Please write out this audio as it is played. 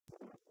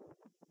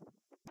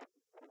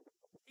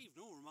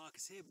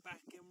Marcus here, back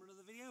again with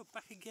another video,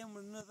 back again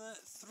with another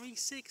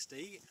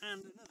 360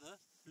 and another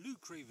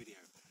Lootcrate video.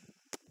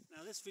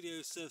 Now this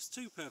video serves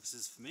two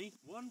purposes for me.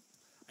 One,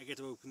 I get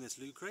to open this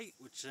Lootcrate,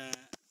 which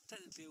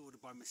technically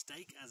ordered by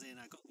mistake, as in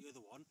I got the other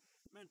one,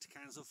 meant to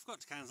cancel, forgot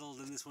to cancel,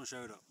 then this one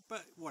showed up.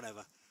 But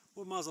whatever,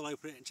 we might as well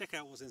open it and check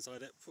out what's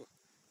inside it. Get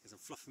some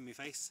fluff in my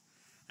face.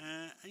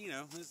 And you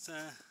know, there's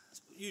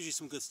usually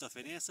some good stuff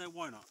in here, so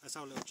why not? Let's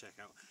have a little check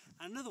out.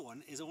 Another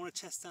one is I want to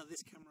test out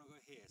this camera I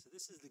got here. So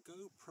this is the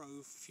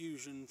GoPro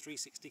Fusion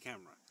 360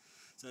 camera.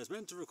 So it's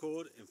meant to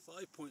record in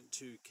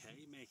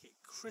 5.2K, make it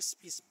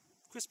crispy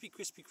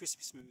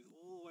smooth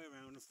all the way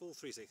around, a full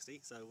 360.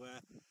 So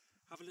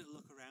have a little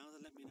look around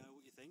and let me know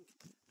what you think.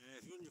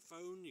 If you're on your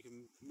phone, you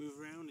can move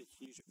around, you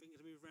can use your finger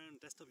to move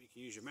around. Desktop, you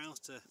can use your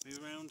mouse to move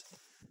around.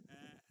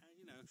 And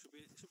you know, it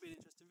should be an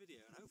interesting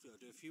video. And hopefully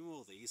I'll do a few more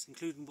of these,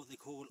 including what they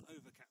call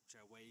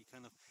overcapture, where you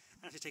kind of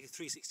actually take a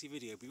 360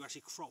 video, but you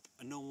actually crop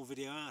a normal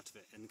video out of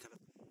it and kind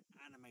of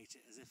animate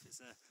it as if it's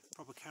a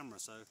proper camera.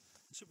 So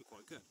it should be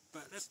quite good.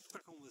 But let's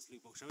crack on with this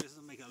loot box, shall we? Let's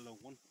make it a long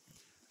one.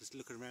 Just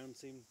looking around,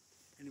 seeing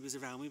anybody's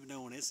around me, but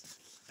no one is.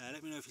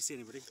 Let me know if you see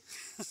anybody.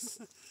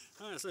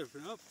 Alright, let's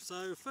open it up.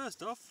 So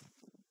first off,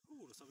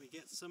 looks like we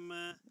get some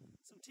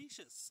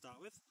t-shirts to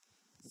start with.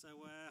 So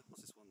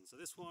what's this one? So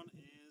this one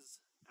is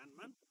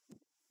Ant-Man.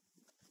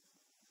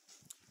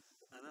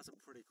 And that's a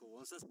pretty cool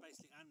one. So that's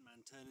basically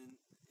Ant-Man turning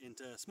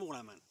into small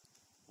Ant-Man,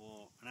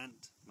 or an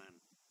Ant-Man,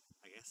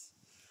 I guess.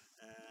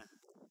 So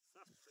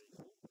that's pretty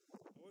cool. I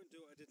won't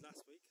do what I did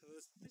last week.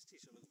 This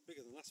t-shirt looks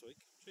bigger than last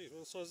week. Geez,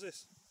 what size is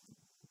this?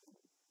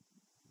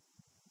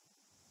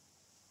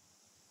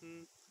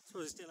 I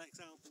suppose it's still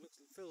XL, but it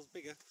feels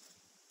bigger.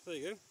 There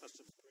you go, that's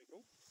just pretty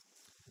cool.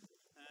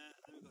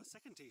 Then we've got a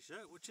second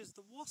t-shirt, which is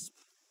the Wasp.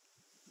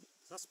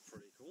 So that's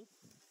pretty cool.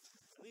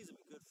 And these will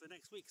be good for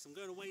next week, because I'm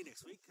going away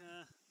next week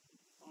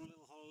on a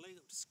little holiday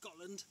up to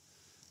Scotland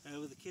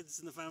with the kids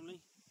and the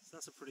family. So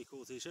that's a pretty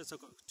cool t-shirt. So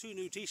I've got two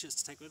new t-shirts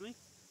to take with me.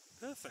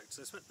 Perfect, so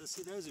I expect to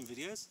see those in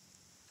videos.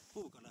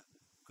 Oh, we've got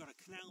a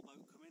canal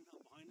boat coming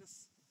up behind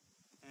us.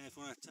 If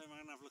you want to turn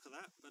around and have a look at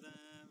that. But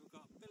we've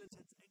got Bill and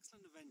Ted's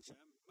Excellent Adventure,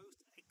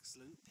 Most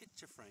Excellent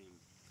Picture Frame.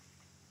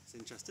 It's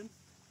interesting.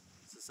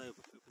 So let's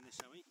open this,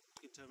 shall we?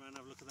 You can turn around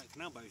and have a look at that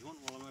canal boat if you want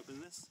while I'm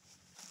opening this.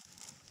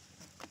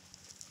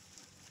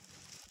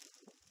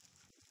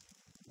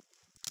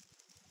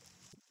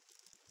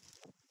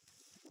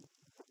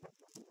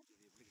 Do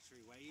the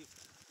obligatory wave.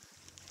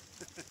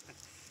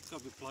 Got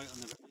to be polite on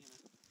the river, you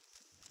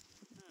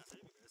know. So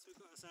here we go. So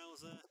we've got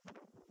ourselves a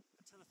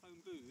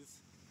telephone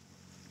booth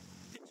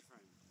picture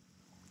frame.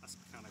 That's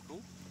kind of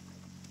cool.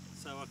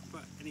 So I can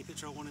put any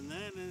picture I want in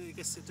there, and then I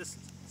guess it just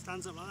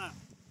stands up like that.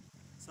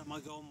 So that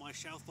might go on my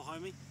shelf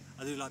behind me.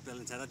 I do like Bill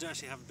and Ted. I do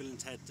actually have Bill and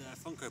Ted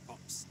Funko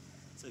Pops.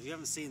 So if you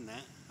haven't seen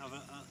that,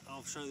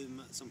 I'll show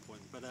them at some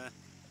point. But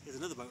here's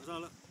another boat as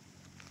well. Look.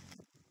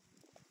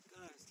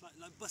 It's like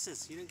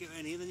buses. You don't get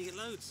any, and then you get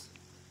loads.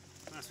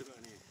 What else have we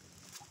got in here?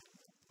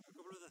 A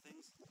couple of other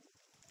things.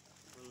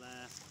 We'll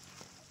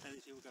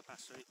eventually we'll go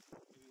past through.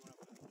 Maybe you want to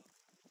have a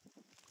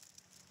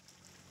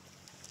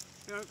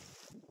look. Go.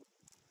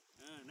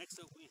 Next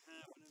up we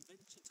have an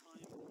Adventure Time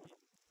pin.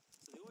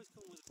 So they always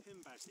come with a pin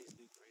badge, these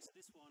Lootcrates.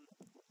 This one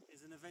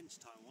is an Adventure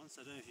Time one,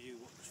 so I don't know if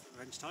you watch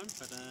Adventure Time,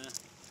 but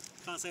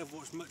can't say I've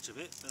watched much of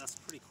it, but that's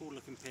a pretty cool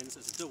looking pin. So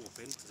it's a double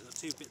pin, because it's got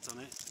two bits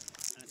on it,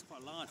 and it's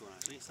quite a large one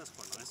actually, so that's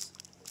quite nice.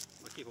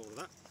 I'll keep all of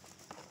that.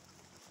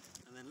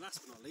 And then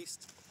last but not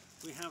least,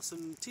 we have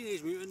some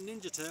Teenage Mutant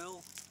Ninja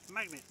Turtle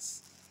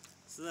magnets.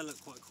 So they look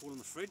quite cool on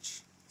the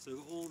fridge. So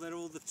they're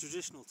all the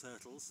traditional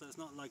turtles, so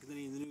it's not like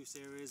any of the new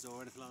series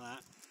or anything like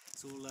that.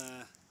 It's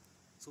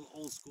all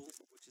old school,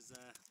 which is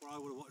what I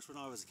would have watched when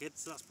I was a kid,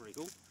 so that's pretty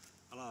cool.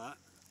 I like that.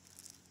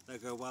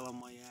 They'll go well on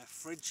my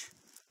fridge,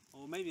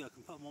 or maybe I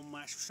can put them on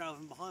my actual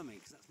shelving behind me,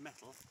 because that's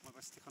metal. Might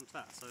best stick onto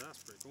that, so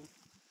that's pretty cool.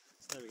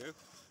 So there we go.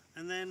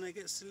 And then I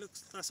guess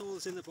that's all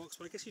that's in the box,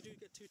 but I guess you do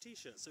get two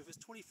t-shirts. So if it's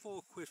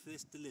 24 quid for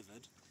this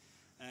delivered,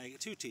 you get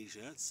two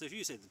t-shirts. So if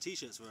you said the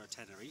t-shirts were a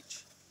tenner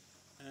each,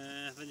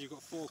 then you've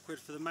got 4 quid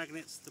for the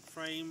magnets, the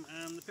frame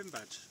and the pin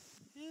badge.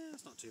 Yeah,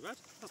 that's not too bad.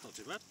 That's not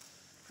too bad.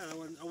 I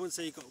wouldn't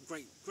say you got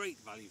great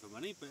value for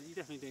money, but you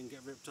definitely didn't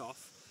get ripped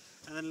off.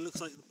 And then it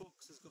looks like the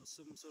box has got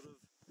some sort of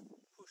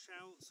push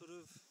out sort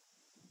of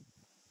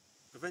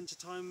Adventure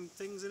Time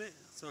things in it,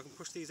 so I can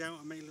push these out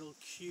and make little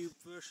cube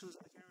versions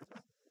of the characters.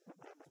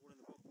 There's one in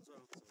the bottom as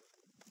well.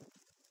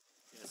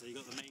 Yeah, so you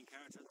got the main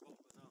character at the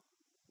bottom as well.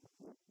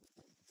 You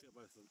got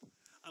both of them.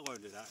 I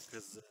won't do that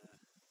because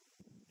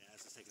yeah,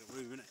 it's just taking up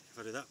room, isn't it, if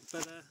I do that.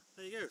 But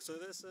there you go. So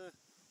there's the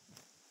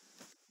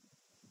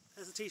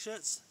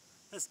t-shirts.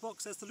 There's the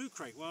box, there's the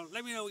Lootcrate. Well,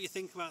 let me know what you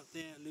think about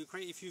the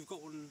Lootcrate. If you've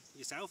got one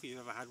yourself, if you've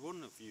ever had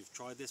one, if you've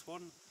tried this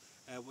one,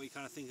 what you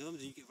kind of think of them.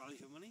 Do you get value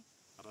for money?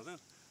 I don't know.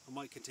 I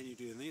might continue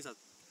doing these.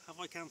 Have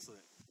I cancelled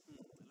it?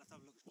 I'll have to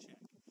have a look to check.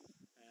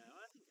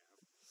 I think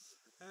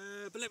I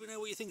have. But let me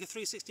know what you think of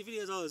 360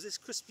 videos. Oh, is this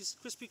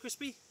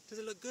crispy? Does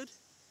it look good?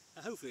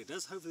 Hopefully it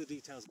does. Hopefully the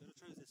details are good.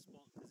 I chose this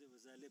spot because it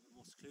was a little bit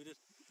more secluded,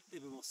 a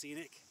little bit more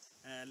scenic.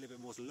 a little bit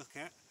more to look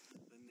at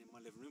than in my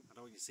living room. I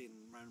don't want you seeing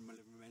around my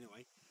living room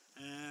anyway.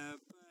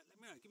 But let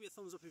me know, give me a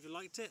thumbs up if you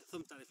liked it,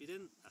 thumbs down if you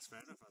didn't, that's fair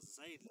enough. As I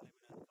say, let me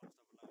know in the comments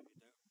down below if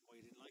you don't, why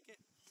you didn't like it.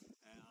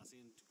 I'll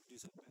see you do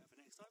something better for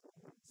next time.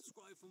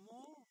 Subscribe for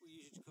more.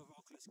 We usually cover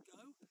Oculus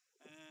Go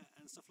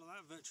and stuff like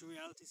that, virtual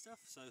reality stuff,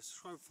 so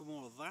subscribe for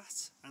more of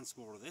that and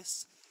some more of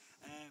this.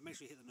 Make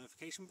sure you hit the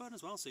notification button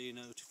as well so you're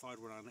notified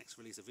when I next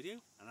release a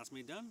video. And that's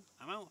me done.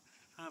 I'm out.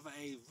 Have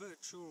a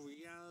virtual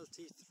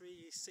reality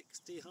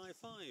 360 high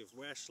five.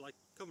 Where shall I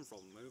come from?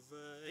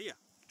 Over here.